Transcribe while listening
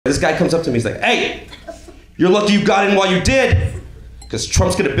This guy comes up to me, he's like, hey, you're lucky you got in while you did, because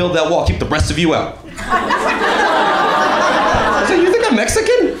Trump's gonna build that wall, keep the rest of you out. I was like, you think I'm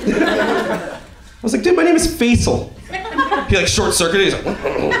Mexican? I was like, dude, my name is Faysal. He like short-circuited, he's like,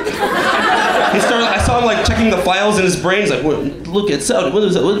 I saw him like checking the files in his brain, he's like, look at Saudi, what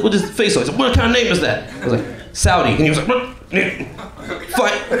is that? What is Faysal? He's like, what kind of name is that? I was like, Saudi. And he was like,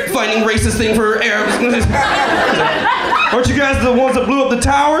 finding racist thing for Arabs. Like, aren't you guys the ones that blew up the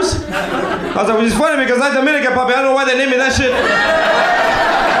towers? I was like, well, it's funny because I'm Dominican, papi. I don't know why they named me that shit.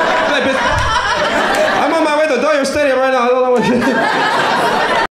 I'm on my way to Dodger Stadium right now. I don't know what.